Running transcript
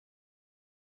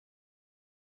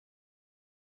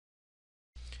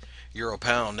Euro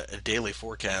Pound daily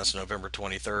forecast, November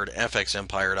 23rd,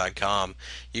 FXEmpire.com.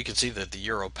 You can see that the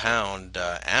Euro Pound,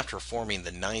 after forming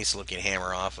the nice looking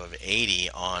hammer off of 80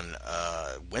 on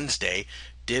Wednesday,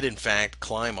 did in fact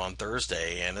climb on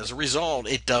Thursday, and as a result,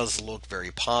 it does look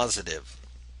very positive.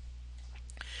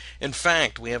 In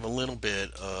fact, we have a little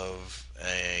bit of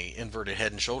a inverted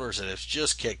head and shoulders that has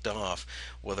just kicked off.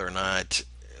 Whether or not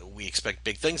we expect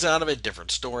big things out of it, different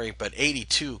story, but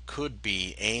 82 could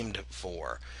be aimed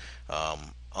for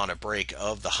on a break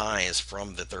of the highs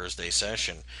from the Thursday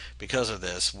session. Because of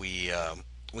this, we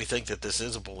think that this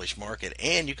is a bullish market,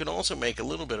 and you can also make a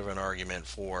little bit of an argument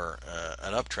for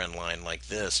an uptrend line like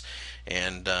this.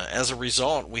 And as a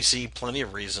result, we see plenty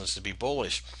of reasons to be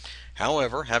bullish.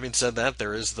 However, having said that,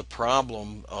 there is the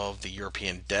problem of the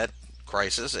European debt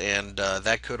crisis, and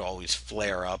that could always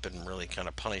flare up and really kind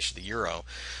of punish the euro.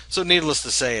 So, needless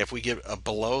to say, if we get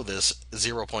below this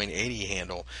 0.80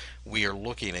 handle, we are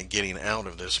looking at getting out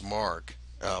of this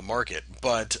market.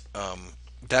 But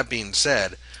that being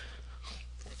said,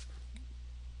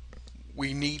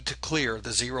 we need to clear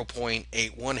the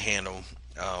 0.81 handle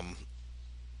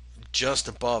just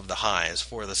above the highs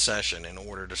for the session in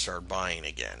order to start buying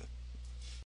again.